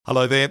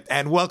Hello there,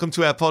 and welcome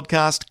to our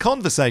podcast,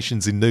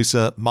 Conversations in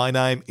Noosa. My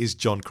name is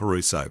John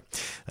Caruso,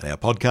 and our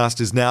podcast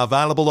is now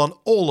available on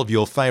all of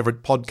your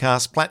favourite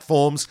podcast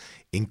platforms,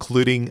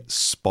 including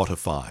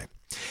Spotify.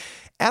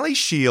 Ali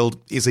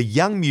Shield is a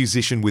young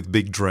musician with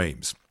big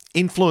dreams.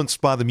 Influenced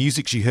by the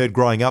music she heard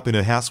growing up in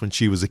her house when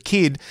she was a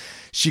kid,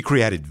 she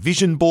created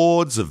vision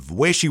boards of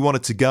where she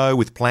wanted to go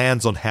with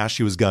plans on how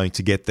she was going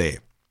to get there.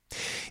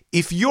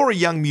 If you're a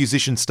young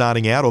musician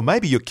starting out, or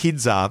maybe your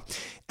kids are,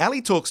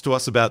 Ali talks to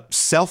us about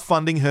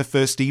self-funding her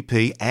first EP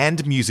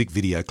and music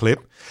video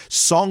clip,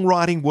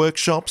 songwriting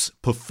workshops,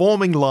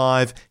 performing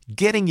live,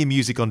 getting your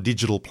music on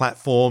digital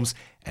platforms,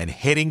 and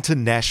heading to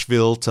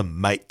Nashville to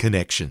make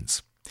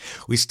connections.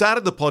 We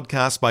started the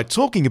podcast by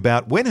talking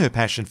about when her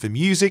passion for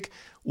music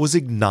was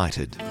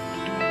ignited.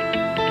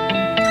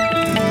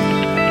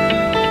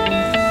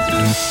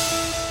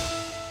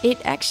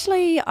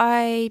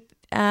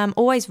 I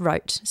always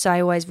wrote. So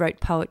I always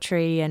wrote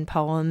poetry and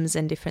poems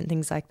and different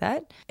things like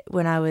that.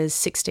 When I was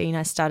 16,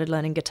 I started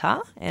learning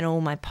guitar, and all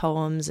my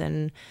poems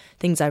and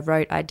things I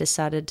wrote, I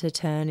decided to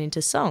turn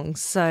into songs.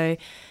 So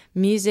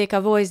music,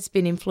 I've always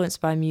been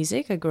influenced by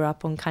music. I grew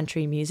up on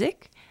country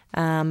music.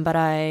 But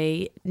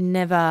I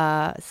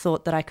never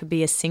thought that I could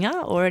be a singer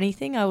or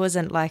anything. I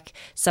wasn't like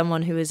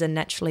someone who is a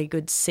naturally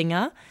good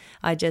singer.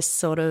 I just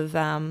sort of,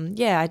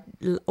 I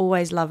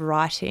always love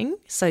writing.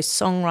 So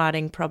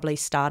songwriting probably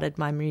started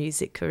my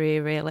music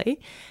career really.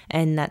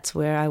 And that's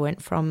where I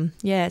went from.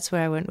 Yeah, it's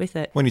where I went with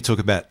it. When you talk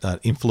about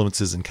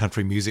influences in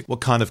country music, what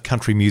kind of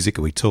country music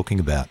are we talking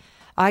about?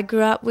 I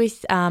grew up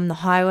with the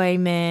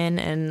Highwaymen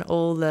and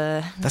all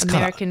the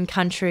American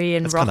country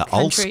and rock country. That's kind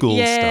of old school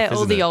stuff, Yeah,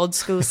 all the it? old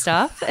school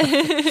stuff.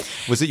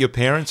 Was it your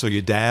parents or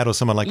your dad or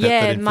someone like that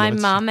that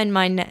influenced? My mum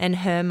and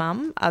her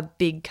mum are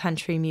big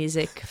country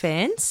music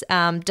fans.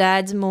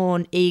 Dad's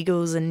more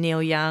Eagles and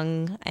Neil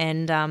Young,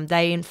 and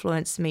they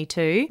influenced me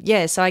too.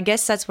 Yeah, so I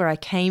guess that's where I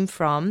came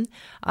from.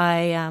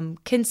 I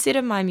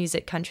consider my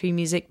music country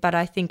music, but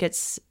I think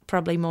it's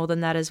probably more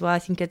than that as well. I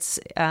think it's,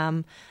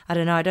 I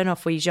don't know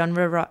if we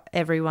genre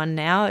everyone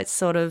now. It's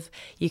sort of,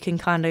 you can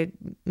kind of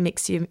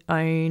mix your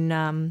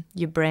own,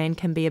 your brand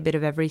can be a bit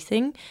of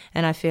everything.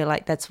 And I feel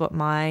like that's what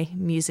my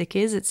music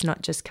is. It's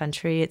not just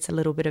country, it's a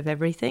little bit of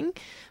everything.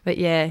 But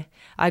yeah,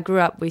 I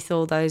grew up with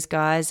all those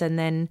guys, and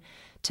then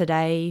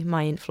today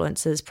my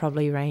influences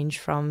probably range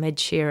from Ed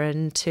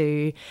Sheeran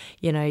to,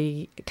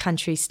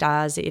 country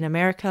stars in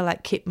America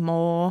like Kip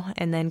Moore,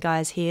 and then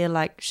guys here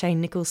like Shane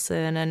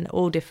Nicholson, and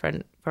all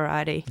different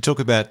variety. You talk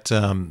about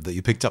that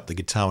you picked up the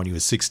guitar when you were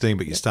 16,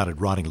 but you started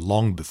writing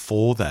long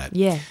before that.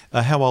 Yeah.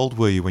 How old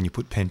were you when you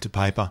put pen to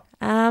paper?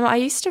 I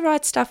used to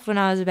write stuff when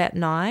I was about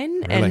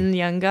 9 and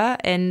younger,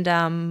 and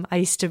I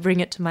used to bring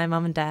it to my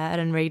mum and dad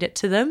and read it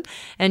to them.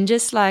 And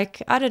just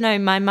like, I don't know,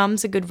 my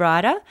mum's a good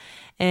writer,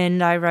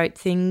 and I wrote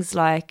things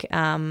like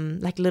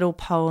little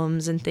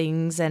poems and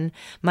things, and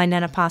my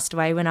nana passed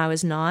away when I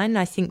was 9.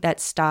 I think that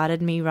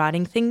started me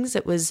writing things.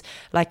 It was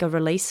like a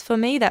release for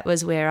me. That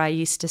was where I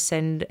used to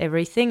send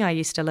everything. I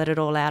used to let it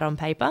all out on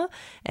paper,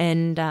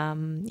 and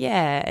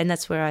and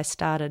that's where I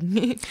started.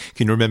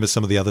 Can you remember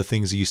some of the other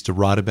things you used to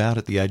write about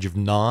at the age of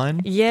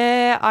 9?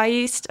 Yeah, I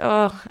used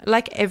to,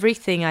 like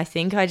everything, I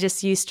think. I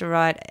just used to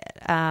write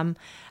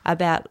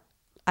about,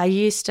 I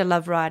used to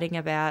love writing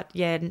about,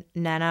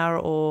 Nana,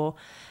 or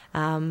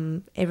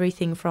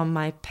everything from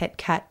my pet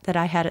cat that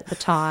I had at the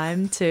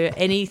time to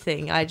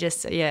anything.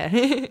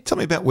 Tell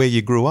me about where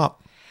you grew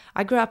up.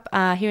 I grew up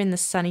here in the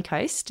sunny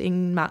coast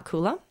in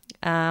Markcoola.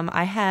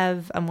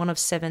 I'm one of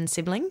 7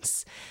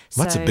 siblings.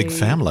 That's a big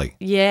family.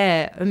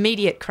 Yeah,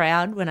 immediate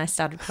crowd when I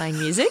started playing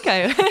music.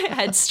 I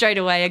had straight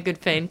away a good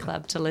fan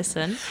club to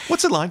listen.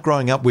 What's it like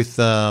growing up with,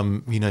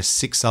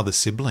 6 other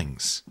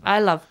siblings?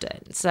 I loved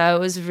it. So it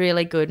was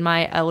really good.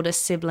 My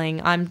eldest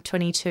sibling, I'm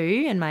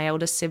 22, and my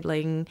eldest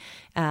sibling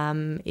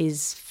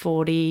is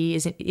 40,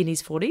 is in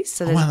his 40s.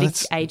 So there's a big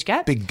age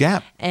gap. Big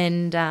gap.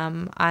 And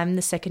I'm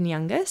the second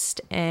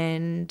youngest,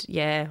 and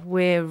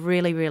we're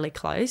really, really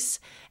close.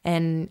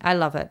 And I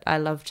love it. I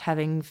loved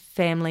having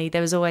family.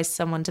 There was always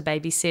someone to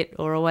babysit,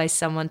 or always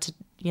someone to,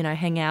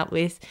 hang out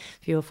with.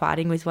 If you were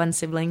fighting with one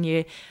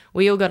sibling,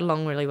 we all got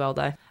along really well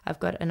though. I've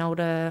got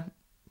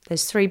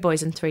there's 3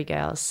 boys and 3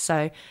 girls.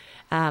 So,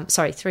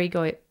 3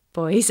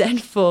 boys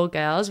and 4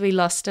 girls. We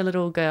lost a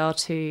little girl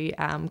to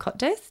cot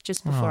death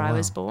just before I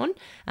was born.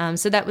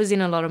 So that was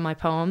in a lot of my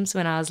poems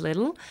when I was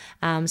little.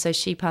 So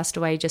she passed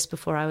away just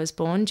before I was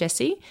born,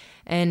 Jessie.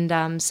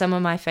 And some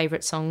of my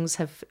favourite songs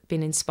have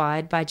been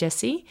inspired by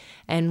Jessie.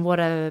 And what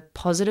a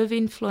positive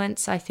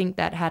influence I think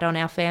that had on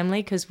our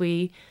family, because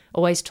we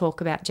always talk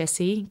about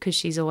Jessie because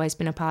she's always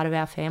been a part of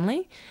our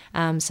family.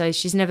 So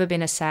she's never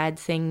been a sad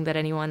thing that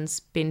anyone's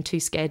been too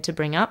scared to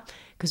bring up,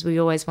 because we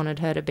always wanted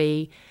her to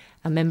be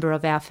a member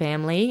of our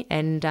family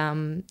and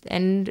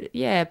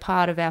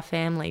part of our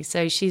family.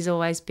 So she's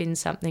always been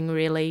something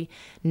really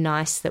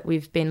nice that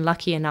we've been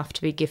lucky enough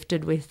to be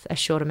gifted with a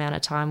short amount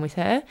of time with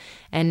her.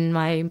 And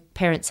my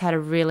parents had a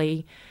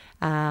really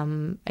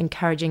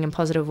encouraging and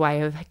positive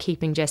way of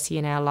keeping Jessie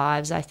in our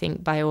lives, I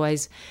think, by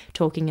always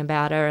talking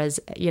about her as,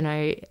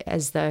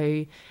 as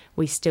though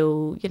we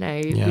still, we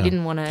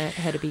didn't want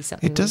her to be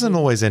something. It doesn't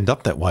always end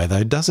up that way,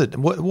 though, does it?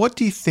 What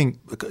do you think?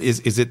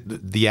 Is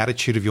it the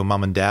attitude of your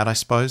mum and dad, I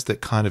suppose,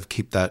 that kind of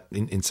keep that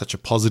in such a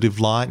positive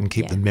light and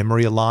keep the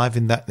memory alive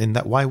in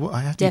that way?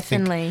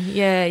 Definitely,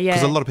 yeah.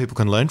 Because a lot of people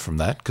can learn from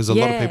that. Because a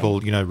lot of people,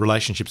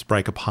 relationships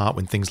break apart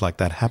when things like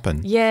that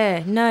happen.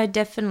 Yeah, no,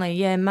 definitely.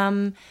 Yeah,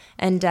 mum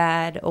and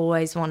dad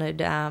always wanted,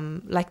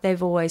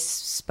 they've always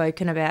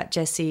spoken about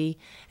Jessie,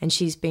 and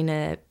she's been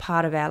a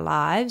part of our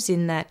lives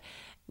in that.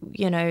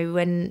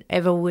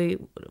 Whenever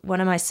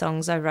one of my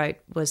songs I wrote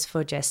was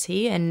for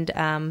Jessie, and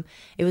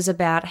it was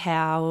about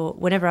how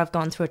whenever I've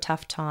gone through a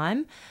tough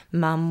time,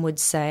 Mum would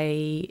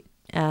say,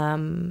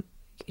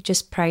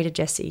 just pray to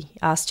Jessie,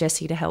 ask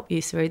Jessie to help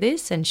you through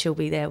this, and she'll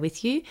be there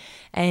with you.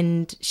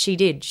 And she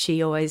did.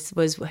 She always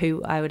was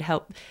who I would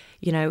help,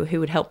 who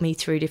would help me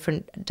through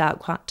different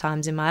dark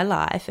times in my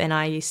life. And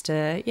I used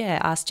to,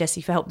 ask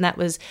Jessie for help. And that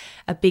was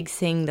a big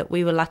thing, that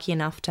we were lucky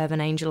enough to have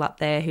an angel up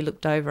there who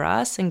looked over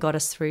us and got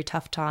us through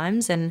tough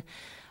times. And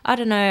I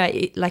don't know,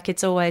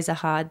 it's always a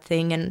hard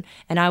thing. And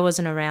I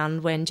wasn't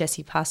around when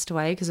Jessie passed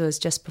away because it was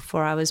just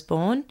before I was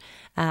born.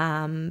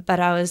 But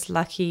I was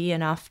lucky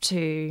enough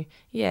to,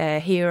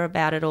 hear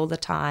about it all the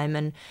time.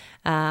 And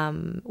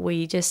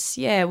we just,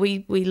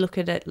 we look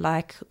at it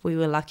like we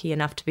were lucky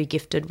enough to be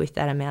gifted with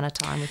that amount of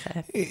time with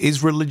her.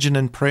 Is religion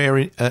and prayer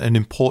an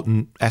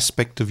important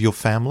aspect of your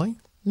family?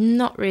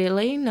 Not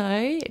really,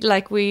 no.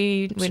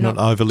 We're not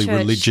overly church.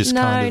 religious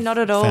kind of not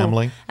at all.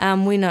 family?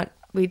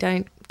 We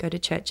don't go to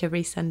church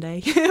every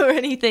Sunday or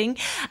anything.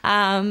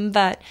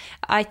 But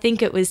I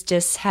think it was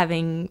just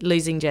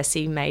losing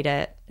Jessie you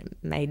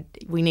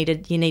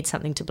need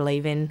something to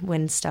believe in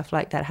when stuff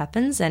like that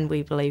happens, and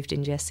we believed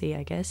in Jessie,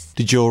 I guess.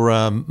 Did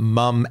your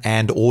mum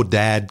and or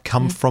dad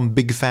come from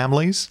big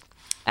families?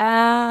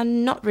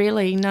 Not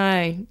really,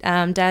 no.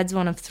 Dad's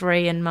one of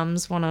 3 and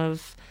mum's one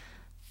of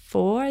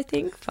 4, I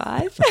think,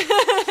 5.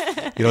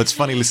 It's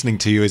funny listening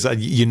to you. Is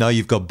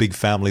you've got big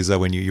families though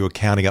when you were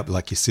counting up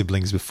like your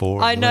siblings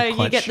before. I know,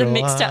 you get them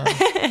mixed up.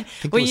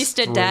 We're used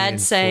to Dad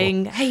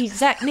saying, "Hey,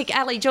 Zach, Nick,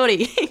 Ali,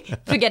 Geordie,"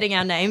 forgetting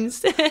our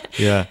names.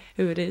 Yeah,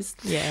 who it is.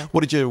 Yeah.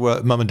 What did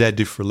your mum and dad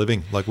do for a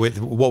living?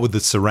 What were the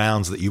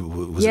surrounds that you?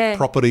 Was it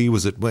property?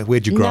 Was it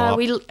where'd you grow up? No,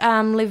 we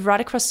live right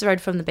across the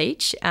road from the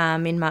beach,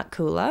 in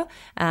Markcoola,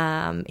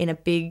 in a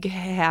big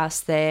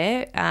house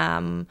there.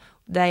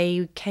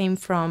 They came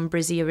from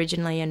Brizzy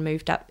originally and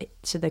moved up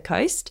to the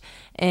coast,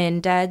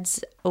 and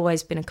Dad's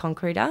always been a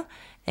concreter,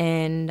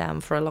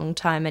 and for a long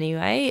time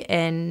anyway,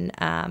 and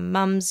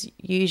Mum's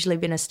usually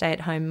been a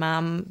stay-at-home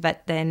mum,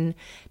 but then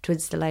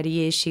towards the later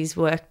years she's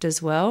worked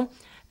as well.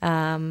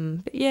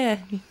 But yeah.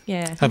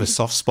 I have a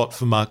soft spot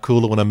for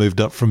Markcoola. When I moved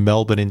up from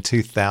Melbourne in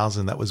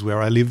 2000, that was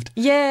where I lived.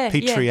 Yeah.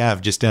 Petrie Ave,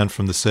 just down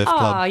from the surf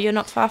club. Oh, you're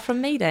not far from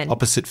me then.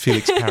 Opposite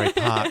Felix Parry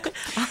Park.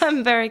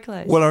 I'm very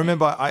close. Well, I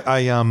remember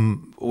I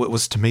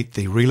was to meet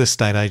the real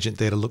estate agent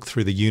there to look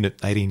through the unit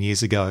 18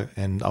 years ago,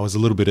 and I was a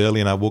little bit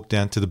early and I walked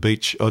down to the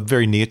beach,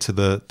 very near to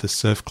the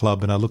surf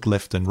club, and I looked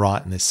left and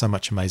right, and there's so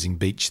much amazing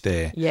beach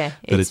there. Yeah,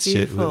 it's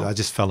beautiful. I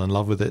just fell in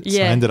love with it. Yeah.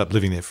 So I ended up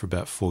living there for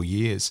about 4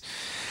 years.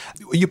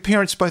 Were your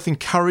parents both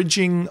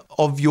encouraging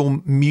of your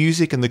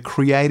music and the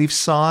creative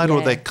side,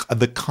 or are they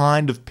the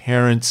kind of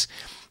parents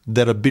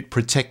that are a bit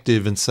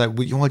protective and say,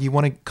 well, you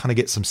want to kind of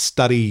get some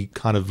study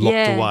kind of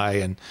locked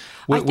away? And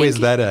where's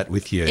that at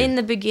with you? In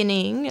the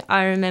beginning,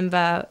 I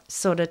remember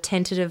sort of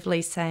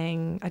tentatively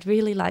saying, I'd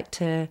really like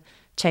to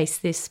chase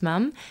this,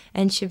 Mum.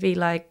 And she'd be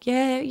like,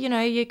 yeah,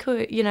 you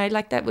could,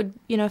 that would,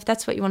 if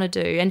that's what you want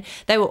to do. And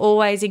they were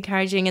always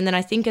encouraging. And then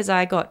I think as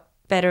I got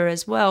better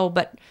as well,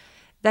 but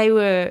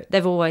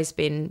they've always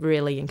been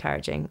really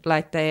encouraging.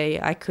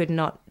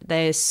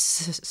 They're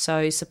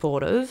so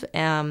supportive.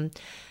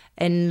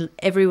 And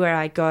everywhere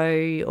I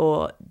go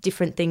or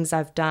different things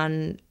I've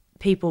done,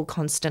 people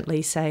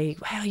constantly say,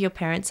 wow, your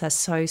parents are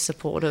so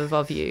supportive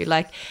of you.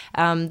 What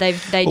are they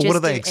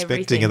expecting?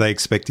 Everything. Are they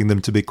expecting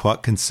them to be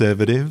quite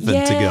conservative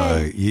and to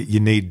go,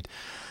 you need,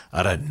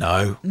 I don't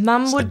know,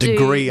 Mum would a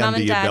degree Mum under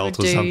and your Dad belt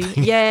would or do,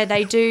 something? Yeah,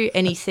 they do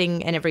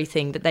anything and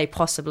everything that they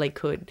possibly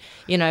could.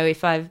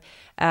 If I've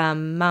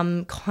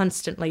Mum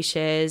constantly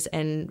shares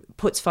and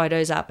puts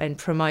photos up and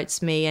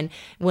promotes me. And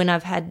when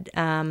I've had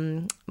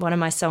one of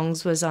my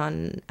songs was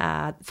on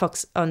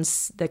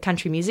the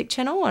Country Music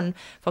Channel on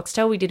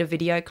Foxtel, we did a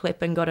video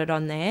clip and got it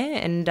on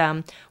there.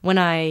 And when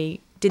I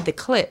did the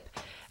clip,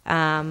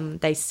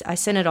 I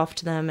sent it off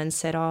to them and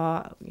said,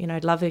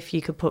 I'd love if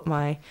you could put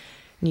my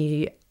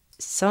new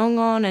song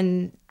on.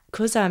 And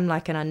because I'm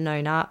like an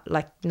unknown art,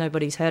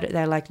 nobody's heard it,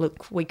 they're like,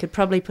 look, we could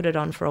probably put it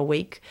on for a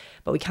week,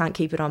 but we can't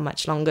keep it on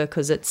much longer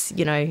because it's,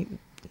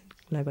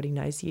 nobody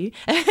knows you.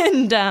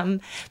 And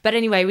but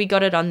anyway, we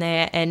got it on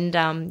there,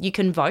 and you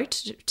can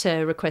vote to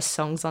request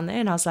songs on there.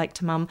 And I was like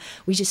to Mum,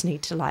 we just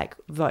need to like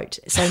vote.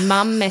 So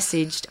Mum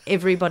messaged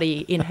everybody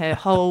in her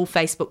whole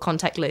Facebook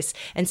contact list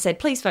and said,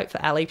 please vote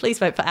for Ali, please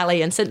vote for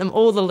Ali, and sent them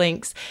all the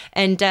links.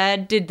 And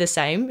Dad did the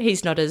same.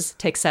 He's not as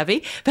tech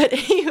savvy, but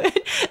he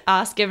would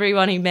ask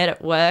everyone he met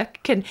at work,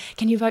 can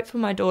you vote for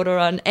my daughter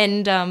on?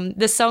 And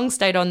the song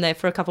stayed on there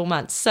for a couple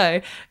months,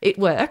 so it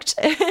worked.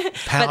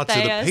 Power but to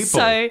they the are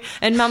people.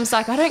 And Mum's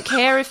like, I don't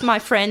care if my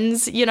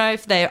friends,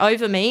 if they're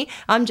over me,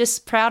 I'm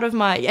just proud of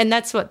and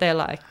that's what they're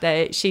like.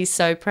 She's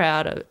so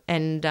proud of,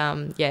 and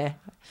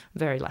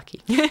very lucky.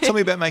 Tell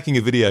me about making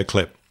a video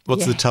clip.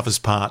 What's the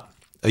toughest part?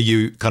 Are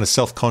you kind of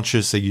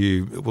self-conscious?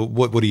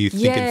 What do you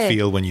think and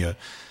feel when you're...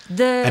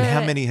 And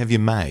how many have you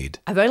made?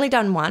 I've only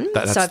done one.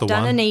 That's so I've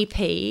done one? an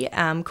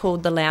EP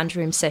called The Lounge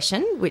Room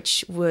Session,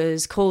 which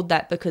was called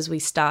that because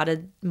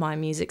my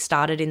music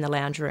started in the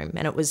lounge room,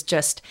 and it was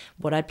just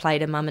what I'd play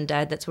to Mum and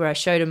Dad. That's where I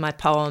showed them my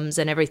poems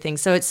and everything.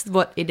 So it's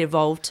what it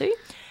evolved to.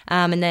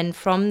 And then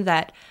from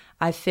that,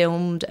 I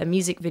filmed a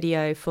music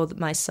video for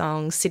my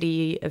song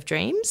City of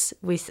Dreams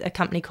with a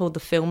company called The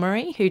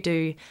Filmery, who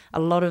do a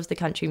lot of the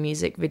country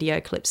music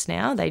video clips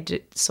now. They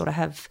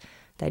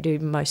do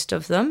most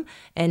of them,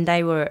 and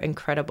they were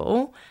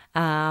incredible.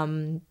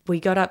 We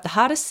got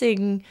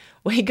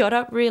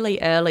up really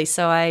early,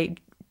 so I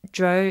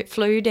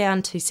flew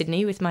down to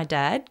Sydney with my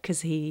dad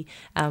because he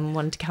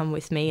wanted to come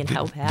with me and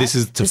help out. This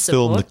is to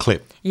film the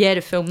clip? Yeah,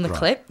 to film the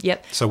clip,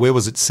 yep. So where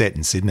was it set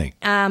in Sydney?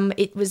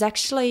 It was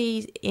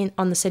actually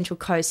on the Central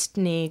Coast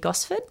near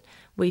Gosford.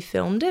 We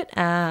filmed it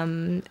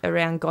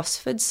around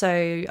Gosford.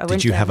 So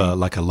Did you have a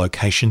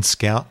location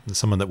scout?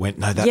 Someone that went,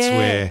 no, that's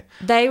where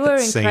they were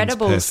that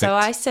incredible. Seems so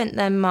perfect. I sent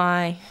them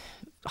my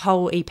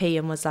whole EP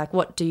and was like,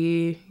 what are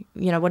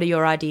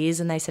your ideas?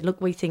 And they said,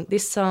 look, we think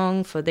this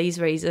song for these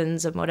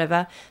reasons and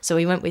whatever. So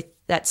we went with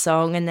that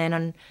song, and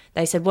then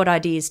they said, what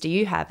ideas do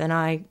you have? And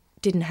I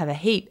didn't have a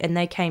heap, and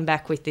they came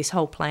back with this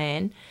whole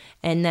plan.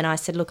 And then I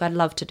said, look, I'd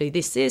love to do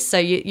this. So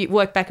you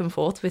work back and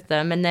forth with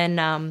them, and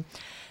then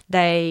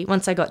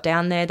once I got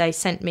down there, they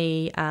sent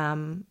me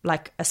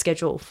like a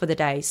schedule for the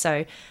day.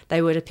 So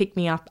they were to pick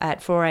me up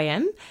at 4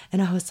 a.m.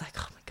 and I was like,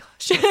 oh my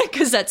gosh,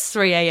 because that's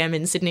 3 a.m.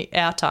 in Sydney,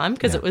 our time,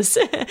 because it was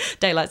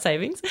daylight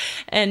savings.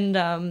 And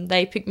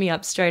they picked me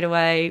up straight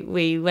away.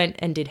 We went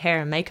and did hair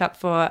and makeup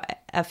for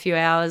a few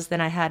hours. Then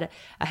I had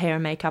a hair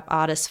and makeup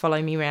artist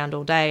follow me around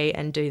all day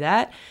and do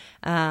that.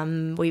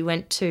 We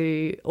went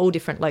to all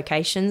different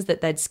locations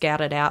that they'd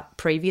scouted out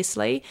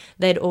previously.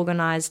 They'd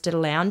organised a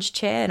lounge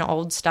chair, an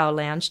old style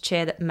lounge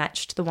chair that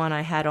matched the one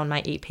I had on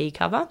my EP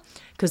cover,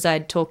 because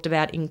I'd talked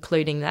about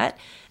including that.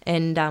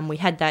 And we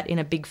had that in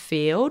a big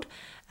field.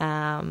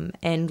 And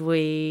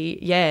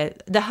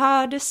the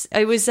hardest,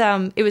 it was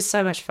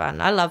so much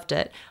fun. I loved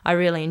it. I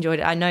really enjoyed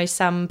it. I know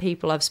some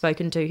people I've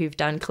spoken to who've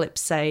done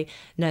clips say,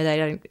 no, they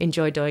don't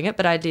enjoy doing it,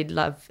 but I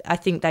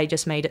think they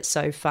just made it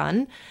so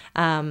fun.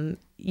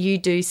 You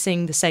do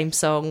sing the same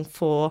song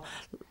for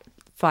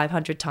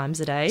 500 times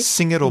a day.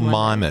 Sing it or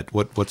mime it?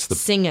 What's the...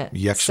 Sing it.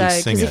 You actually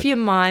sing it. Because if you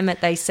mime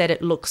it, they said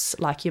it looks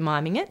like you're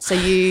miming it. So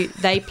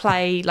they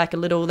play like they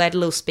had a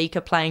little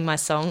speaker playing my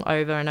song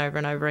over and over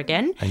and over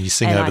again. And you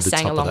sing over the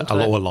top of that,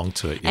 along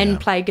to it. Yeah. And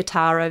play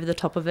guitar over the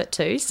top of it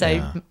too.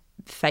 So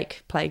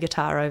fake play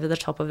guitar over the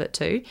top of it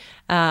too,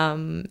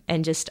 and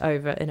just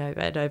over and over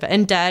and over.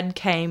 And Dad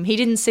came, he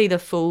didn't see the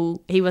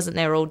full, he wasn't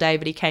there all day,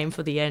 but he came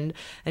for the end,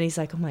 and he's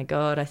like, oh my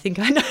God, I think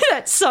I know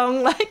that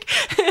song, like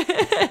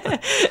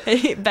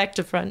back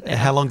to front now.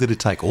 How long did it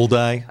take? All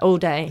day? All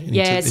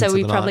day, so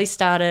we probably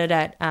started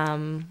at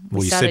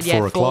you said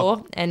 4 o'clock?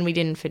 4, and we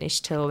didn't finish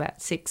till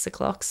about 6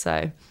 o'clook,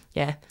 so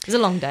yeah, it was a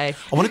long day.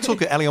 I want to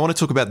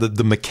talk about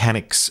the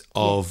mechanics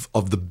of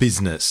the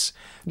business.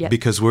 Yep.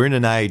 Because we're in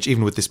an age,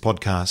 even with this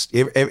podcast,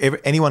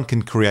 anyone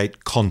can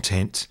create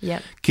content.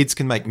 Yep. Kids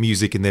can make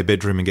music in their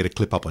bedroom and get a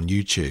clip up on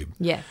YouTube.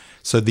 Yeah.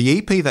 So the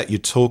EP that you're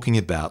talking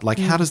about,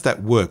 how does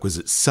that work? Was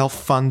it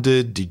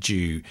self-funded?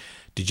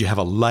 Did you have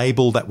a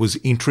label that was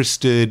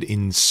interested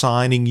in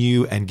signing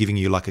you and giving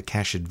you like a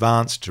cash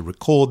advance to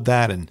record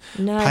that and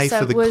pay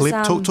for the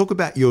clip? Talk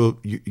about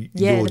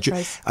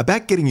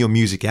about getting your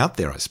music out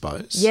there, I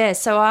suppose. Yeah,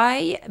 so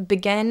I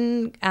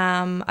began,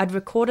 I'd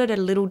recorded a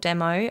little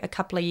demo a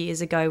couple of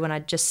years ago when I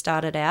just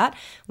started out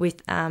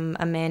with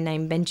a man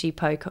named Benji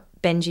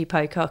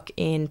Pocock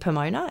in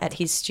Pomona at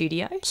his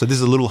studio. So this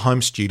is a little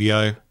home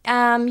studio.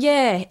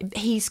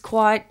 He's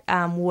quite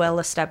well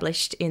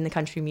established in the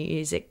country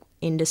music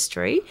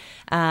industry,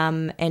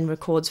 and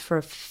records for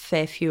a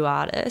fair few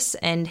artists,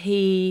 and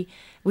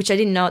which I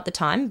didn't know at the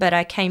time, but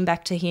I came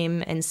back to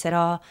him and said,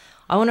 I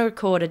want to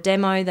record a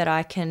demo that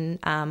I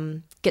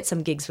can get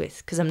some gigs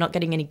with, because I'm not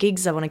getting any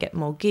gigs. I want to get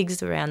more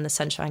gigs around the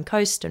Sunshine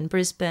Coast and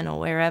Brisbane or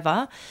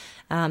wherever.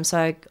 So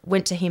I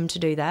went to him to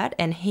do that,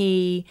 and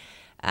he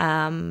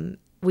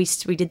we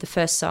did the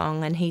first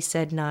song, and he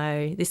said,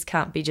 no, this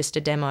can't be just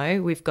a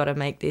demo. We've got to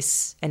make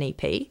this an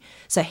EP.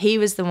 So he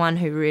was the one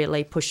who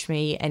really pushed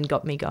me and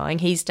got me going.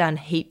 He's done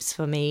heaps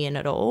for me in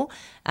it all.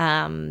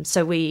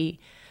 I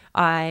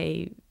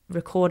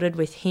recorded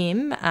with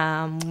him.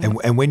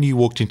 And when you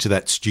walked into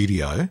that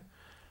studio,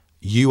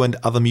 you and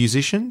other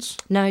musicians?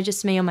 No,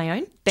 just me on my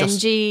own.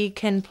 Benji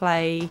can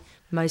play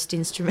most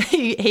instruments.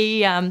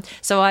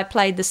 So I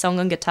played the song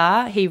on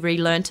guitar. He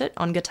relearnt it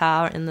on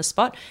guitar in the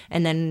spot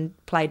and then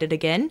played it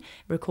again,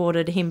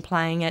 recorded him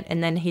playing it,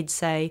 and then he'd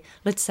say,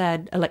 let's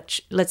add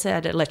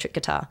electric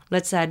guitar,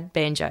 let's add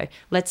banjo,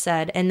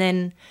 and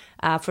then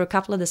for a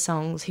couple of the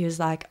songs he was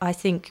like, I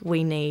think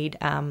we need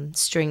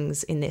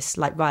strings in this,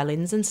 like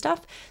violins and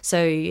stuff.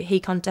 So he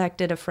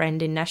contacted a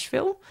friend in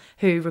Nashville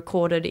who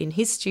recorded in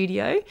his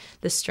studio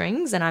the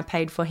strings, and I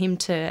paid for him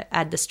to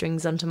add the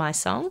strings onto my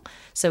song.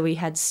 So we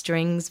had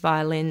strings,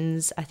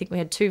 violins, I think we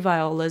had 2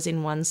 violas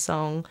in one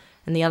song,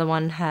 and the other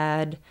one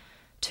had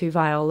 2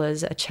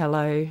 violas, a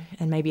cello,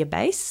 and maybe a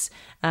bass.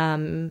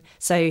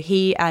 So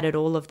he added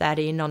all of that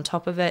in on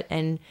top of it,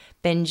 and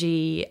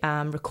Benji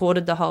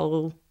recorded the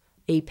whole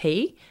EP.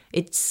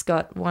 It's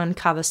got 1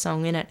 cover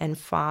song in it and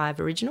 5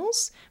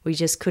 originals. We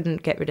just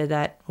couldn't get rid of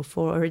that, or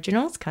 4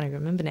 originals, can't even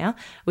remember now.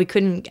 We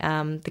couldn't,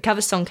 the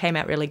cover song came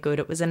out really good.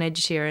 It was an Ed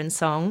Sheeran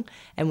song,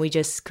 and we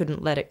just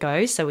couldn't let it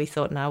go. So we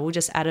thought, no, we'll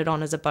just add it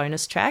on as a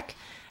bonus track.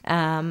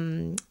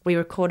 We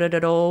recorded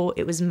it all.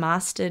 It was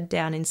mastered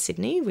down in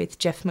Sydney with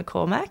Jeff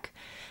McCormack,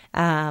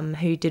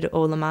 who did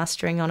all the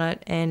mastering on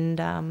it. And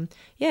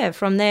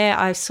from there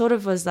I sort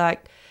of was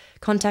like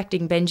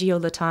contacting Benji all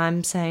the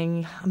time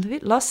saying, I'm a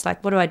bit lost,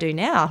 like what do I do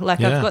now?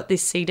 Like I've got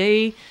this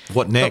CD.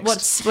 What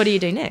next? What do you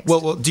do next?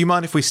 Well, do you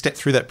mind if we step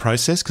through that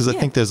process? Because I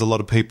think there's a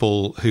lot of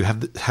people who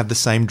have the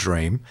same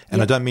dream,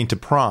 and I don't mean to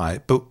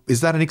pry, but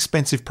is that an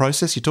expensive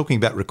process? You're talking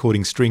about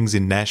recording strings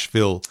in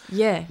Nashville.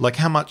 Yeah. Like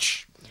how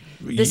much?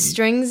 The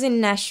strings in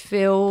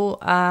Nashville,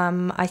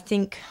 I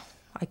think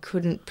I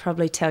couldn't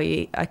probably tell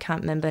you. I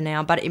can't remember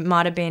now, but it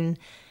might have been,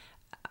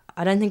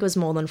 I don't think it was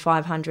more than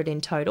 500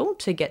 in total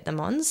to get them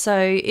on. So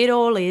it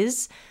all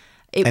is.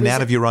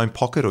 Out of your own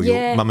pocket or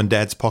your mum and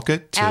dad's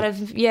pocket? Out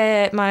of,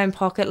 my own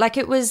pocket. Like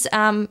it was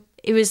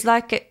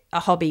like a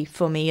hobby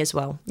for me as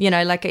well. You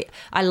know, like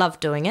I love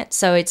doing it.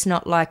 So it's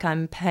not like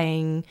I'm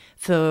paying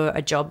for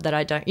a job that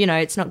I don't,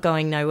 it's not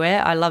going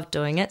nowhere. I love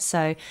doing it.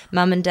 So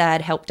mum and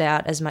dad helped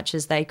out as much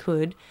as they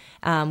could,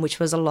 which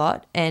was a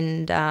lot,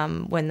 and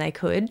when they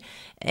could.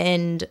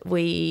 And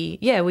we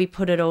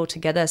put it all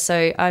together.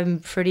 So I'm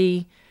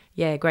pretty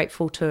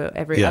grateful to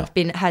I've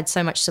had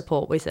so much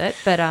support with it.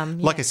 But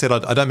like I said,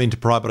 I don't mean to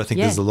pry, but I think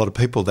there's a lot of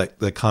people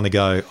that kind of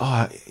go,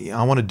 I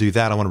want to do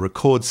that. I want to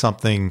record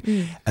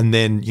something, and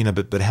then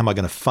but how am I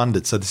going to fund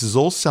it? So this is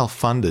all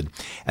self-funded.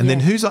 And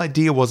then whose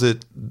idea was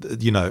it?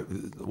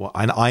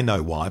 I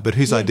know why, but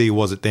whose idea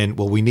was it then?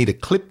 Well, we need a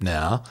clip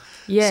now,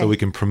 so we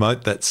can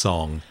promote that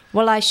song.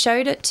 Well, I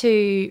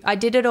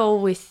did it all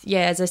with,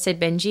 as I said,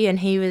 Benji, and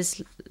he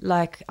was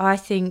like, I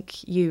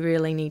think you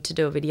really need to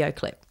do a video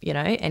clip,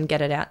 and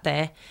get it out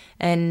there.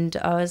 And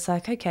I was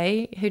like,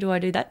 okay, who do I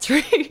do that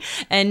through?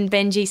 And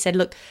Benji said,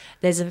 look,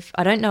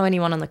 I don't know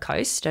anyone on the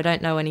coast. I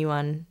don't know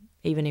anyone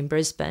even in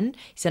Brisbane.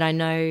 He said,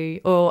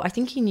 I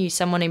think he knew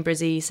someone in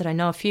Brizzy. He said, I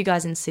know a few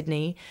guys in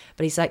Sydney,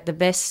 but he's like, the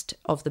best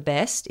of the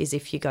best is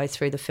if you go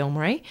through the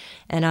Filmery.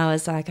 And I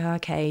was like,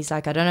 okay. He's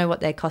like, I don't know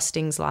what their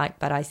costing's like,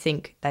 but I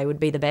think they would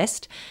be the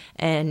best.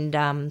 And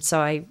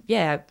so I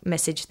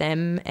messaged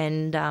them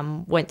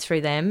and went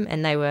through them,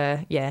 and they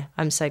were,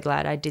 I'm so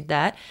glad I did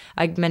that.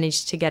 I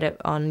managed to get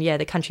it on,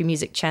 the Country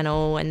Music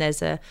Channel, and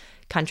there's a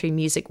Country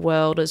Music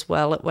World as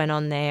well. It went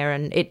on there,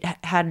 and it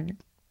had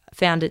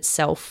found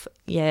itself.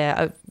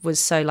 I was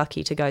so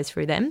lucky to go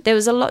through them. There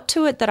was a lot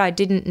to it that I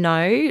didn't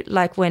know,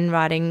 like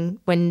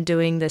when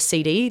doing the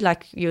CD,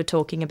 like you were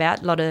talking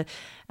about, a lot of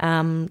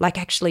like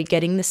actually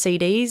getting the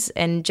CDs,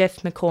 and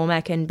Jeff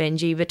McCormack and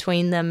Benji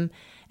between them.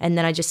 And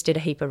then I just did a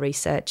heap of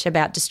research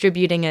about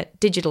distributing it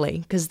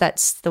digitally, because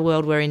that's the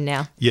world we're in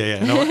now.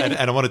 And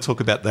I want to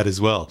talk about that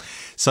as well.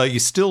 So you're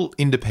still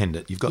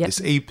independent. You've got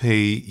this EP.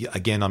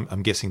 Again,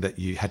 I'm guessing that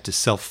you had to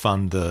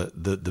self-fund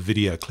the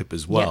video clip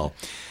as well.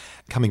 Yep.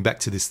 Coming back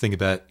to this thing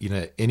about,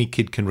 any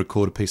kid can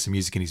record a piece of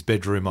music in his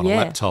bedroom on a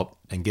laptop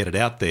and get it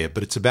out there,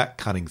 but it's about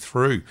cutting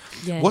through.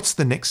 Yeah. What's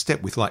the next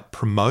step with like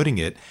promoting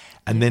it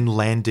and then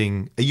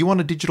landing? Are you on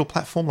a digital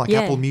platform like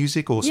Apple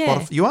Music or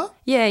Spotify? You are?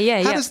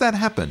 Yeah. How does that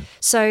happen?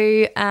 So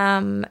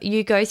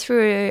you go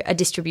through a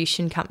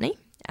distribution company,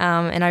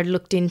 and I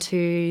looked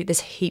into,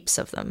 there's heaps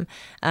of them.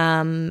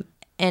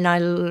 And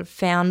I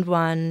found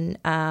one,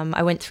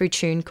 I went through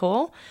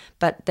TuneCore,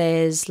 but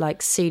there's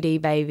like CD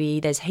Baby,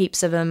 there's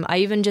heaps of them. I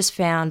even just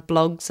found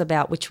blogs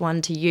about which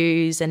one to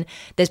use, and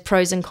there's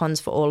pros and cons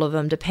for all of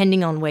them,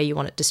 depending on where you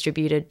want it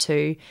distributed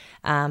to,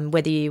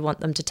 whether you want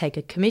them to take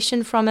a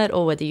commission from it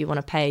or whether you want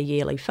to pay a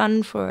yearly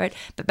fund for it.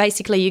 But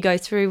basically you go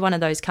through one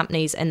of those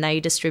companies and they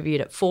distribute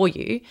it for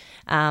you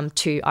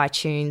to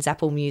iTunes,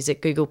 Apple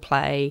Music, Google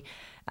Play,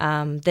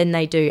 Then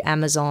they do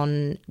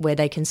Amazon where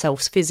they can sell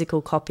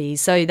physical copies.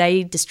 So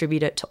they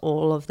distribute it to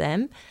all of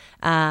them,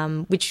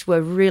 which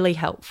were really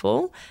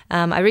helpful.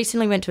 I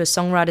recently went to a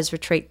songwriters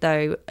retreat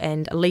though,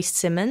 and Elise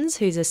Simmons,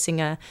 who's a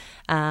singer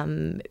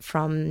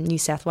from New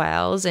South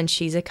Wales, and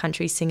she's a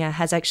country singer,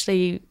 has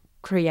actually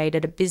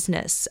created a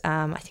business.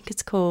 I think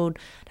it's called,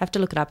 I have to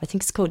look it up, I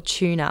think it's called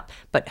Tune Up.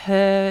 But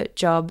her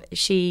job,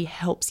 she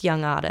helps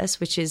young artists,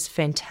 which is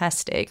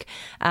fantastic,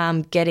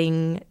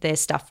 getting their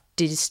stuff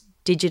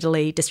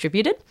digitally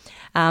distributed.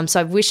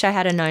 So I wish I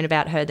had known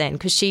about her then,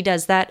 because she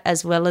does that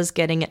as well as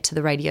getting it to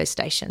the radio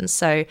stations.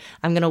 So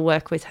I'm going to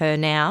work with her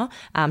now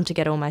to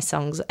get all my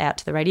songs out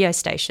to the radio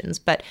stations.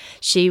 But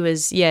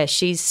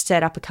she's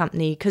set up a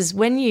company, because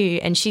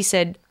and she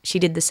said she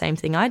did the same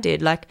thing I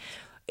did. Like,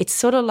 it's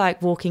sort of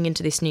like walking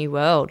into this new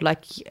world.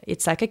 Like,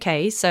 it's like,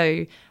 okay,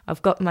 so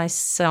I've got my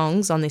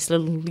songs on this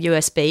little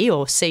USB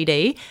or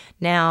CD.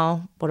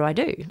 Now, what do I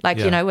do? Like,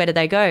 where do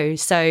they go?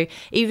 So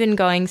even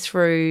going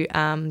through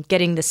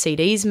getting the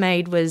CDs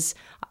made was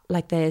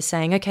like, they're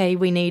saying, okay,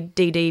 we need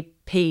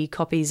DDP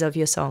copies of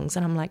your songs.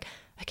 And I'm like,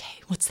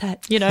 okay, what's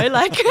that?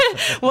 Like,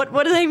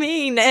 what do they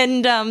mean?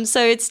 And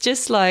so it's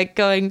just like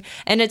going,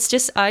 and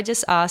I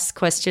just ask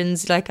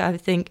questions. Like, I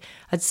think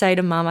I'd say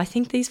to Mum, I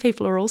think these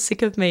people are all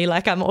sick of me.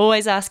 Like, I'm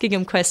always asking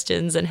them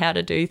questions and how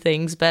to do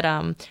things. But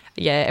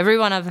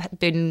everyone I've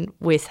been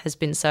with has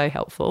been so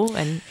helpful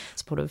and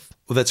supportive.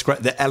 Well, that's great.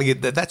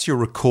 Elliot, that's your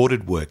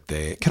recorded work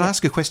there. Can I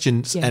ask a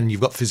question? Yeah. And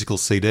you've got physical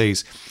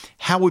CDs.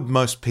 How would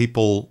most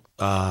people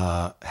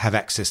have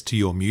access to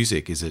your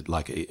music? Is it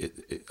like,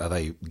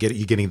 you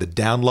getting the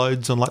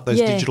downloads on like those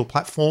digital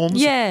platforms?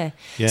 Yeah.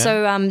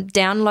 So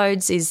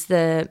downloads is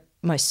the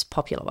most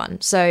popular one.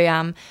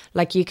 So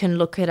like, you can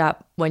look it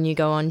up when you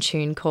go on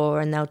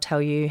TuneCore, and they'll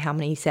tell you how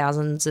many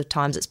thousands of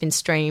times it's been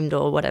streamed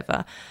or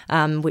whatever,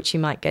 which you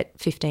might get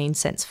 15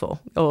 cents for,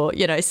 or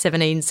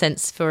 17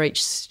 cents for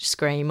each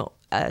stream,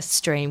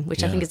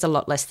 which I think is a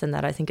lot less than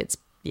that. I think it's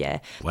Wow.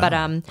 But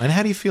and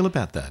how do you feel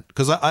about that?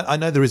 Because I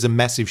know there is a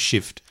massive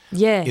shift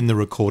in the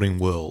recording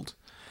world.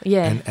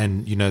 Yeah.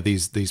 And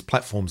these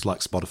platforms like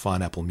Spotify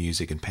and Apple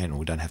Music and Pandora,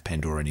 we don't have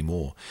Pandora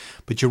anymore.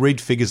 But you read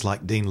figures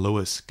like Dean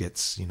Lewis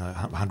gets,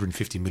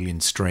 150 million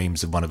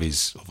streams of one of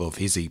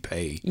his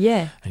EP.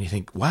 Yeah. And you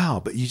think,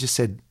 wow, but you just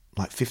said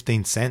like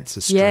 15 cents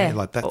a stream,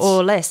 like that's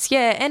or less.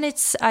 Yeah. And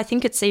I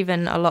think it's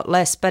even a lot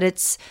less, but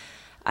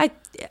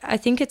I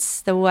think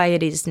it's the way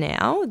it is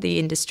now, the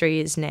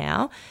industry is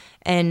now.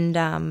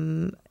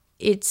 And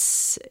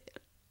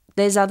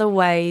there's other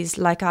ways,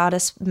 like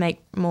artists make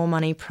more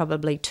money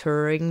probably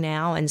touring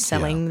now and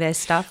selling their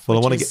stuff. Well,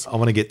 I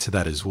want to get to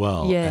that as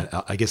well.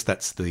 Yeah. I guess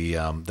that's the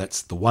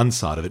one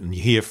side of it. And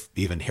you hear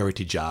even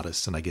heritage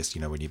artists, and I guess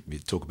when you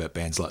talk about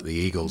bands like the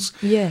Eagles,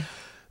 they've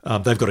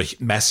got a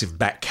massive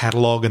back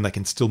catalogue and they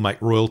can still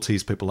make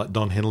royalties. People like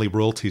Don Henley,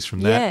 royalties from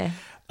that.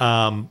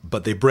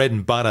 But their bread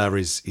and butter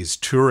is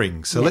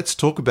touring. So let's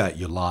talk about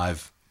your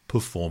live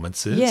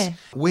performances. Yeah.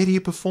 Where do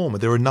you perform? Are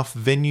there enough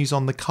venues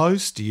on the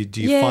coast? Do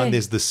you find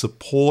there's the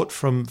support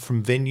from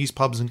venues,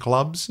 pubs and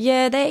clubs?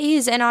 Yeah, there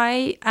is. And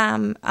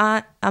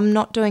I'm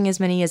not doing as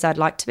many as I'd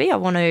like to be. I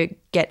want to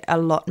get a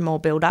lot more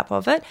build up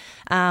of it.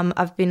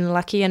 I've been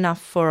lucky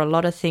enough for a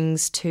lot of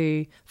things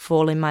to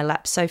fall in my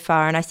lap so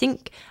far. And I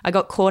think I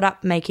got caught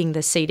up making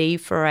the CD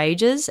for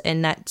ages,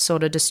 and that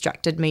sort of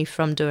distracted me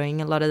from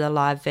doing a lot of the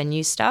live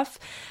venue stuff.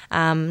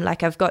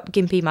 Like, I've got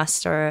Gympie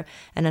Muster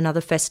and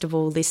another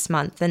festival this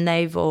month, and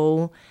they've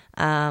all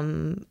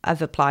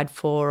I've applied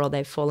for, or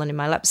they've fallen in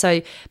my lap.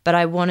 So, but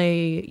I want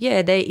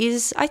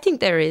to, I think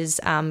there is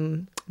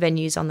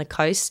venues on the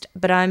coast,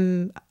 but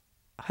I'm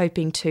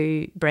hoping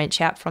to branch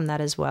out from that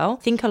as well.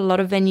 I think a lot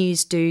of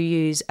venues do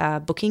use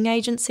booking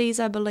agencies,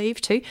 I believe,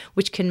 too,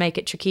 which can make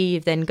it tricky.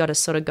 You've then got to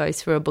sort of go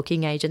through a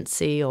booking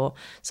agency or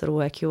sort of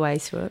work your way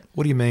through it.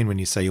 What do you mean when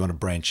you say you want to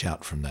branch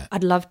out from that?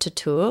 I'd love to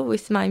tour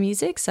with my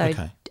music. So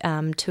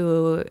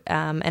tour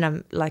and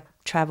I'm like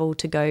travel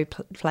to go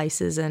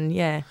places and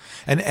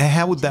And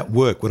how would that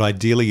work? Would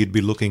ideally you'd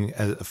be looking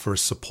for a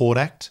support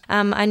act?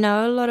 I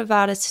know a lot of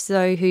artists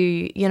though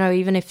who,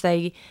 even if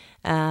they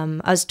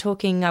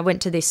I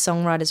went to this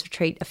songwriters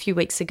retreat a few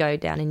weeks ago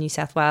down in New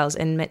South Wales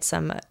and met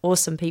some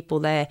awesome people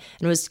there,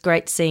 and it was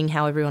great seeing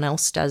how everyone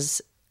else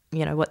does,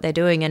 what they're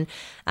doing. And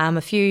a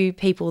few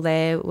people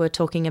there were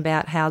talking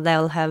about how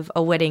they'll have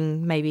a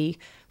wedding maybe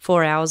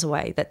 4 hours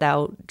away that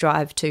they'll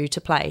drive to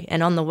play,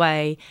 and on the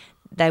way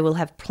they will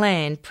have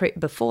planned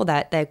before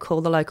that. They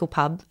call the local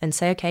pub and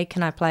say, okay,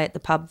 can I play at the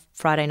pub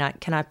Friday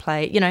night? Can I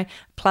play,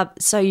 pub?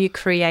 So you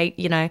create,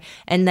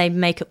 and they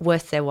make it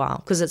worth their while,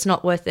 because it's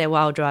not worth their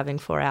while driving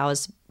 4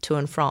 hours to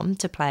and from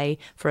to play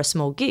for a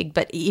small gig.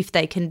 But if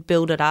they can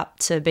build it up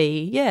to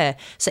be,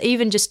 so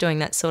even just doing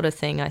that sort of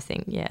thing, I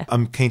think,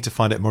 I'm keen to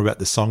find out more about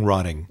the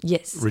songwriting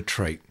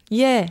retreat.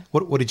 Yeah.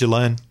 What did you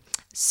learn?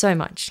 So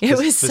much. It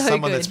was so good. For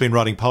someone that's been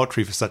writing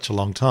poetry for such a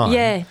long time.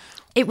 Yeah.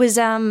 It was,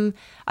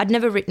 I I'd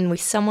never written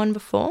with someone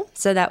before,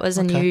 so that was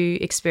a new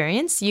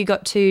experience. You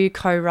got to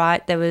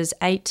co-write. There was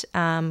 8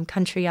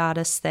 country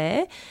artists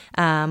there,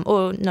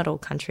 or not all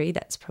country,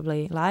 that's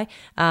probably a lie,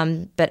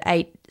 but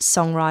 8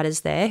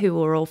 songwriters there who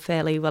were all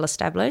fairly well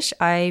established.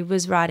 I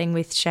was writing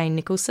with Shane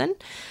Nicholson.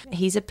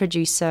 He's a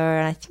producer,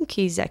 and I think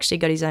he's actually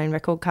got his own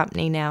record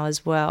company now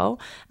as well,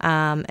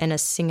 and a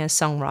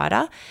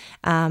singer-songwriter,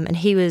 and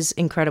he was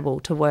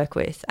incredible to work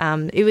with.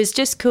 It was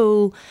just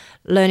cool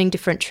learning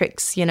different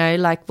tricks,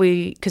 like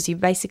because you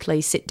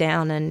basically sit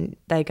down and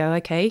they go,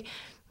 okay,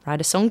 write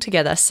a song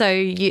together. So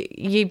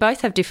you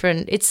both have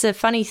different, it's a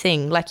funny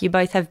thing, like you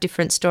both have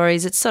different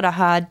stories. It's sort of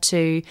hard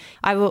to,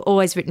 I've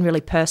always written really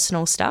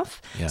personal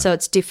stuff. Yeah. So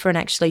it's different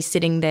actually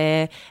sitting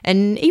there.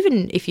 And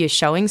even if you're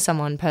showing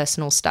someone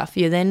personal stuff,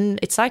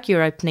 it's like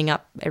you're opening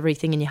up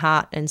everything in your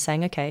heart and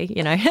saying, okay,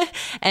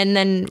 and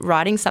then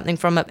writing something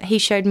from it. He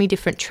showed me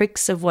different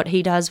tricks of what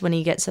he does when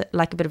he gets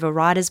like a bit of a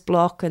writer's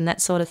block and that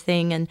sort of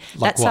thing. And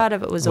like that side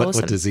of it was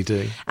awesome. What does he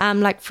do?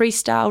 Like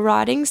freestyle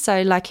writing.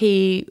 So like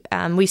we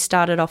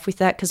started off with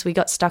that because we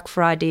got stuck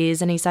for ideas,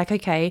 and he's like,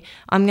 okay,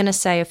 I'm going to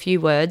say a few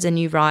words and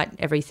you write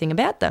everything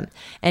about them.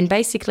 And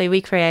basically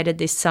we created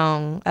this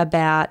song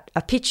about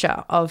a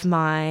picture of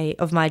my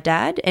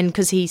dad, and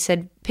because he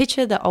said,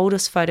 picture the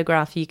oldest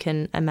photograph you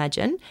can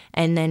imagine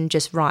and then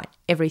just write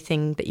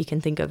everything that you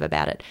can think of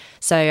about it.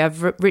 So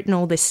I've written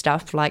all this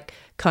stuff like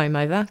comb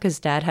over, because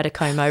Dad had a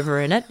comb over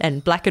in it,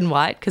 and black and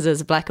white because it was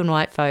a black and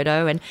white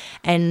photo,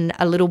 and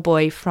a little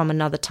boy from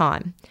another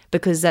time,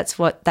 because that's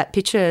what that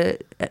picture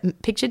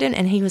pictured in.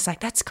 And he was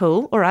like, that's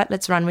cool. All right,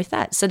 let's run with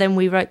that. So then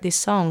we wrote this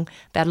song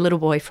about a little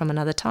boy from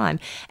another time,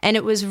 and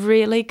it was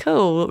really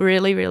cool,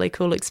 really, really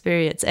cool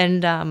experience.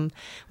 And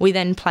we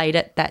then played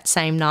it that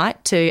same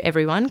night to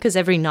everyone, because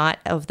every night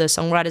of the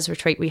songwriters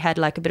retreat we had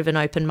like a bit of an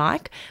open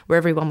mic where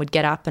everyone would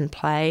get up and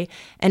play,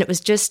 and it was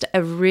just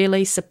a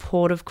really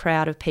supportive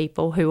crowd of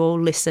people who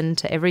all listened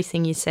to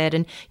everything you said.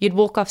 And you'd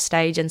walk off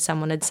stage and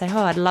someone would say,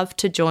 oh, I'd love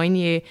to join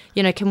you,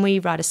 can we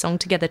write a song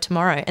together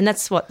tomorrow? And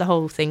that's what the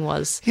whole thing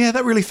was. Yeah,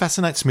 that really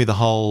fascinates me, the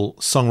whole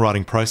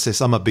songwriting process.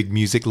 I'm a big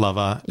music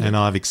lover, and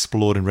I've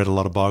explored and read a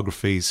lot of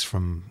biographies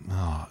from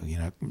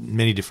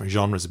many different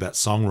genres about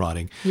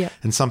songwriting. Yeah.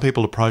 And some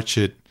people approach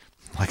it,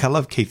 like I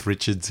love Keith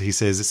Richards. He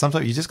says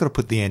sometimes you just got to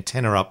put the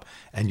antenna up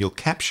and you'll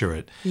capture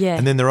it. Yeah.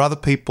 And then there are other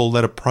people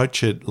that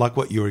approach it like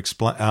what you're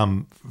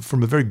explaining,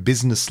 from a very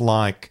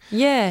business-like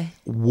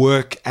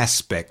work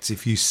aspects.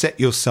 If you set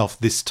yourself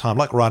this time,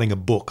 like writing a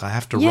book, I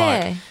have to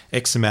write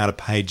X amount of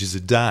pages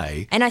a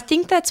day. And I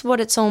think that's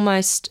what it's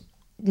almost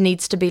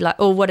needs to be like,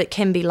 or what it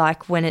can be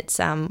like when it's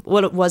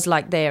what it was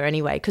like there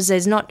anyway, because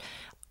there's not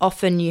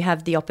often you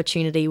have the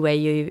opportunity where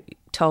you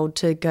told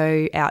to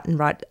go out and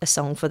write a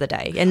song for the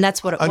day, and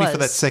that's what it was. Only for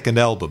that second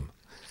album.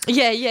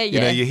 Yeah.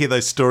 You hear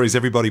those stories,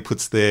 everybody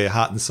puts their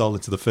heart and soul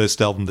into the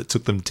first album that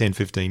took them 10,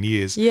 15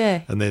 years.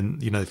 Yeah. And then,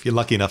 if you're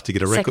lucky enough to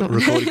get a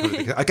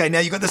recording, okay, now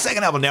you've got the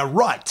second album, now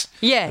write.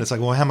 Yeah. And it's like,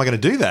 well, how am I going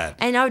to do that?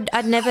 And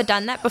I'd never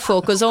done that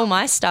before, because all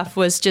my stuff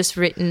was just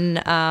written,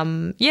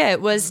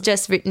 it was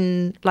just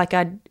written like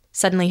I'd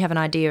suddenly have an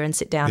idea and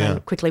sit down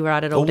and quickly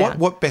write it all down.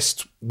 What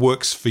best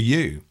works for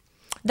you?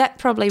 That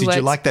probably works. Did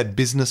you like that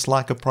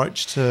business-like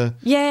approach to...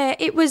 Yeah,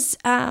 it was...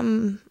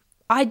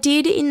 I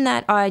did, in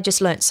that I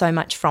just learnt so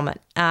much from it.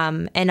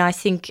 And I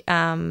think,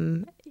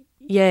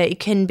 it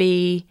can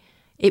be...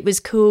 It was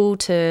cool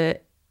to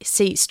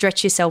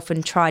stretch yourself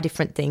and try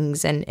different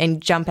things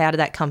and jump out of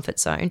that comfort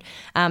zone,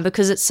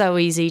 because it's so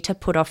easy to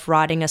put off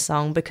writing a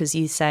song because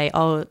you say,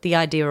 oh, the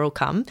idea will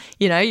come.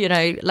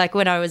 Like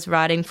when I was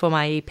writing for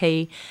my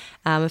EP,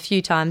 a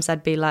few times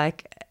I'd be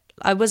like,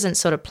 I wasn't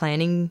sort of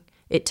planning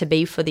it to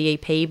be for the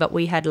EP, but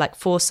we had like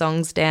 4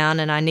 songs down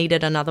and I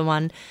needed another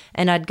one,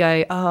 and I'd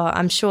go, oh,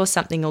 I'm sure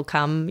something will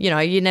come.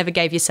 You never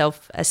gave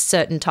yourself a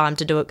certain time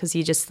to do it because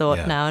you just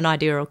thought, no, an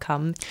idea will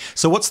come.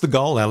 So what's the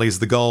goal, Ali? Is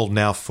the goal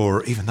now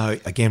for, even though,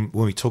 again,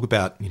 when we talk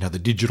about, the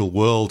digital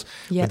world,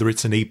 whether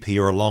it's an EP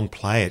or a long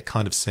play, it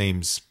kind of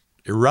seems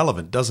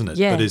irrelevant, doesn't it?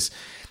 Yeah. But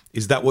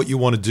is that what you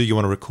want to do? You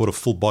want to record a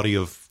full body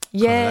of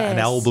an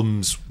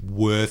album's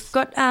worth?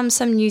 Got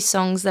some new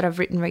songs that I've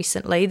written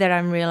recently that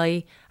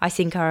I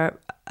think are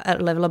a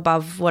level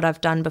above what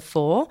I've done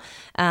before,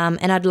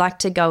 and I'd like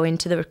to go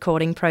into the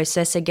recording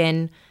process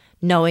again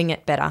knowing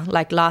it better.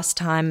 Like last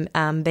time,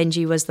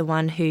 Benji was the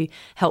one who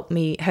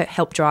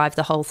helped drive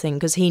the whole thing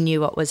because he knew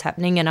what was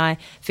happening, and I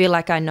feel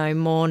like I know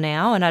more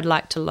now, and I'd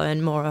like to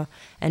learn more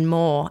and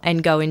more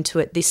and go into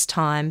it this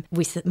time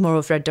with more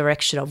of a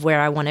direction of where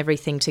I want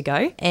everything to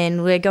go.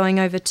 And we're going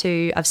over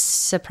to, I've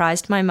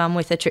surprised my mum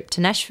with a trip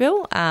to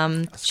Nashville.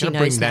 She knows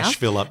bring now.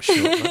 Nashville up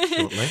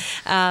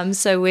shortly.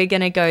 So we're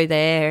going to go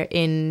there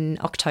in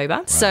October.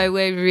 Wow. So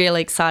we're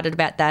really excited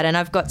about that. And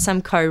I've got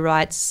some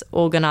co-writes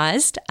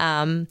organised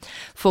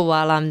for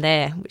while I'm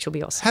there, which will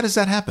be awesome. How does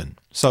that happen?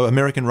 So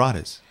American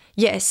writers?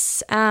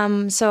 Yes.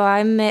 So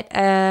I met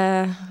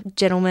a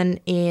gentleman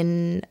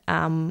in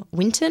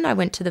Winton. I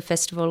went to the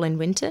festival in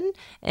Winton,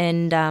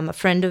 and a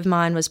friend of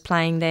mine was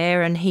playing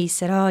there, and he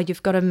said, oh,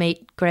 you've got to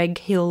meet Greg.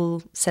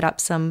 He'll set up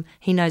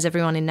he knows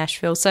everyone in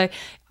Nashville. So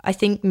I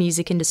think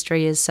music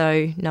industry is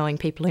so knowing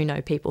people who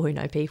know people who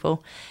know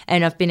people.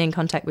 And I've been in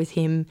contact with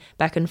him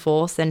back and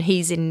forth, and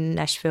he's in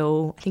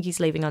Nashville. I think he's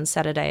leaving on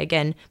Saturday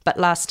again. But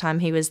last time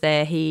he was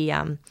there, he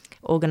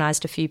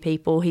organised a few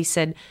people. He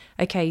said,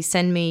 okay,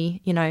 send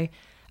me,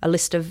 a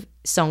list of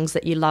songs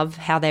that you love,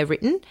 how they're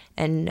written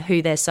and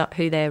who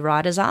their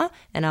writers are,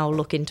 and I'll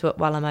look into it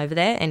while I'm over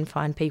there and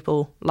find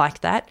people like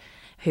that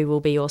who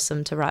will be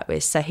awesome to write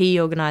with. So he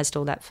organised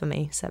all that for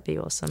me, so that'd be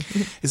awesome.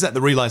 Is that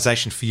the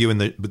realisation for you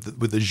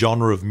with the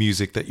genre of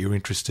music that you're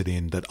interested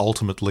in, that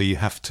ultimately you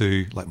have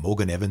to, like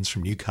Morgan Evans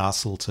from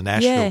Newcastle to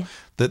Nashville,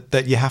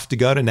 that you have to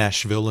go to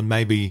Nashville and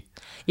maybe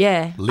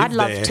I'd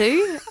love there?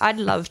 to. I'd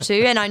love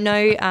to. And I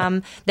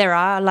know there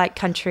are like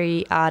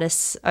country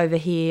artists over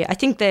here. I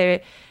think I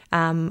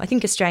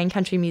think Australian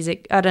country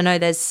music, I don't know,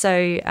 there's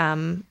so...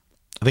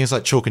 I think it's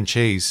like chalk and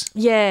cheese.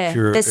 Yeah,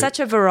 there's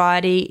such a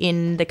variety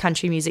in the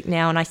country music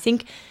now, and I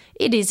think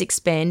it is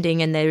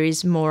expanding, and there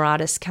is more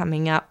artists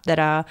coming up that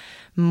are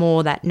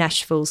more that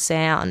Nashville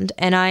sound.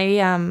 And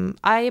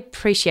I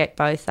appreciate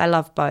both. I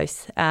love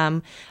both.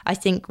 I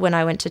think when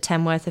I went to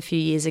Tamworth a few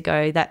years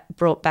ago, that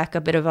brought back a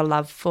bit of a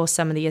love for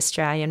some of the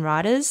Australian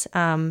writers.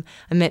 I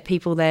met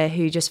people there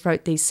who just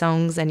wrote these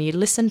songs, and you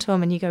listen to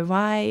them and you go,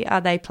 why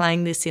are they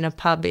playing this in a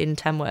pub in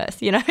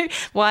Tamworth?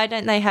 Why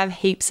don't they have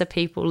heaps of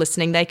people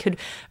listening? They could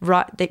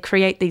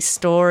create these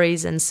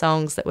stories and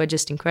songs that were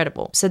just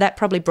incredible. So that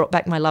probably brought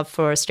back my love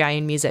for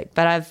Australian music.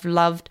 But I've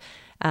loved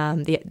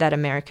that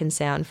American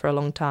sound for a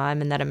long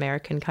time, and that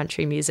American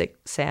country music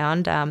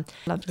sound.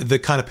 The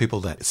kind of people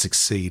that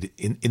succeed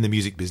in the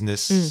music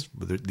business,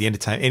 whether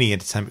any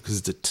entertainment,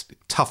 because it's a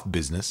tough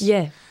business,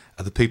 are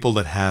the people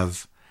that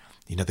have,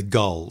 the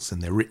goals,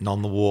 and they're written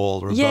on the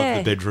wall or above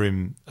the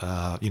bedroom,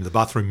 the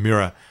bathroom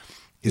mirror.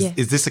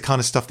 Is this the kind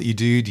of stuff that you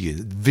do? Do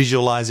you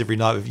visualize every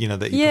night,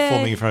 that you're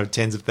performing in front of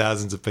tens of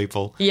thousands of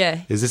people?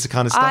 Yeah. Is this the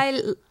kind of stuff?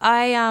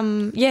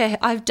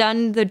 I've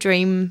done the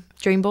dream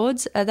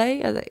boards. Are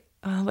they?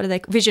 What are they?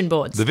 Vision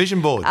boards. The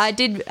vision boards. I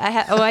did.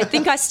 I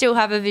think I still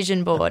have a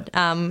vision board,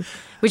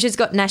 which has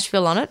got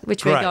Nashville on it,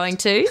 which we're going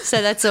to.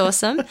 So that's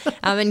awesome.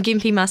 And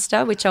Gympie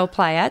Muster, which I'll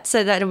play at.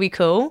 So that'll be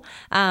cool.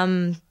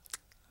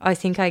 I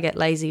think I get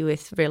lazy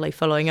with really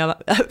following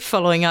up,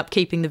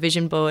 keeping the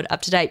vision board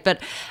up to date.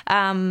 But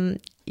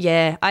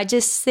I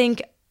just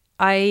think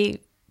I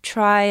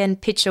try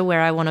and picture where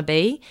I want to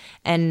be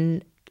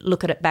and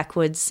look at it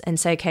backwards and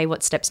say, okay,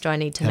 what steps do I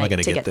need to make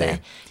to get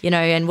there?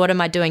 And what am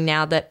I doing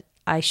now that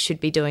I should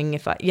be doing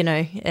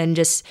and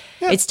just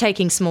it's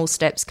taking small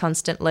steps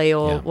constantly,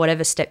 or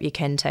whatever step you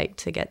can take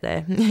to get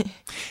there.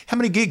 How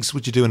many gigs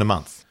would you do in a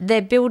month?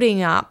 They're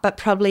building up, but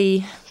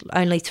probably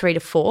only 3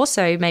 to 4,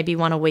 so maybe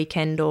one a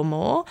weekend or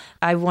more.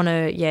 I want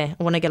to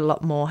get a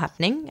lot more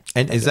happening.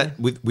 And is that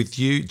with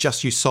you,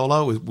 just you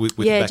solo, with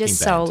the backing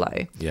just band?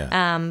 Solo.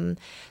 Yeah.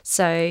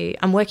 So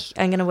I'm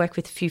going to work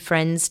with a few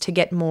friends to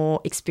get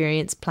more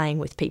experience playing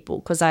with people,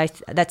 because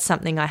that's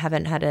something I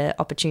haven't had an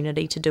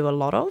opportunity to do a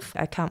lot of.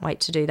 I can't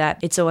wait to do that.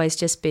 It's always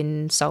just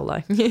been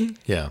solo.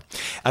 Yeah.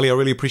 Ali, I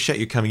really appreciate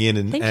you coming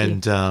in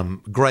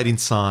and great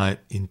insight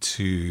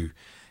into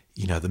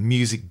the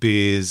music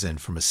biz, and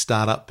from a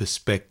startup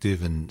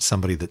perspective, and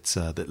somebody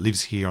that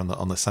lives here on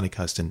the sunny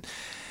coast, and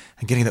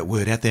getting that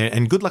word out there.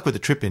 And good luck with the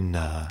trip in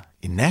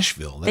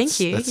Nashville. Thank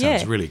you. That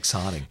sounds really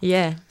exciting.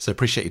 Yeah. So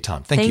appreciate your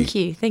time. Thank you. Thank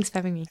you. Thanks for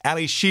having me.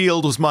 Ali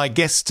Shield was my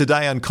guest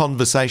today on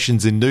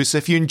Conversations in Noosa.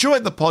 If you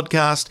enjoyed the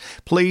podcast,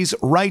 please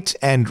rate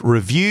and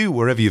review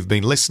wherever you've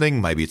been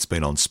listening. Maybe it's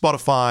been on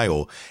Spotify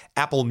or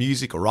Apple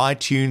Music or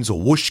iTunes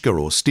or Whooshka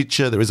or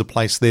Stitcher. There is a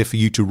place there for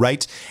you to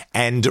rate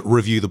and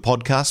review the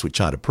podcast, which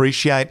I'd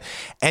appreciate.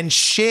 And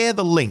share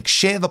the link,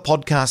 share the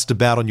podcast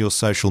about on your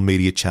social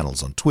media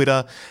channels, on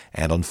Twitter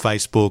and on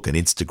Facebook and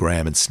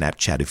Instagram and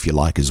Snapchat if you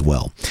like as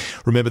well.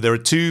 Remember, there are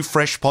 2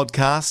 fresh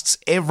podcasts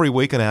every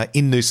week on our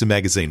In Noosa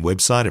Magazine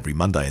website, every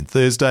Monday and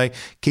Thursday.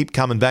 Keep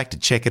coming back to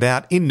check it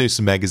out,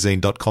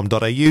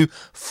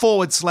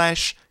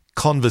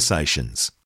 innoosamagazine.com.au/conversations.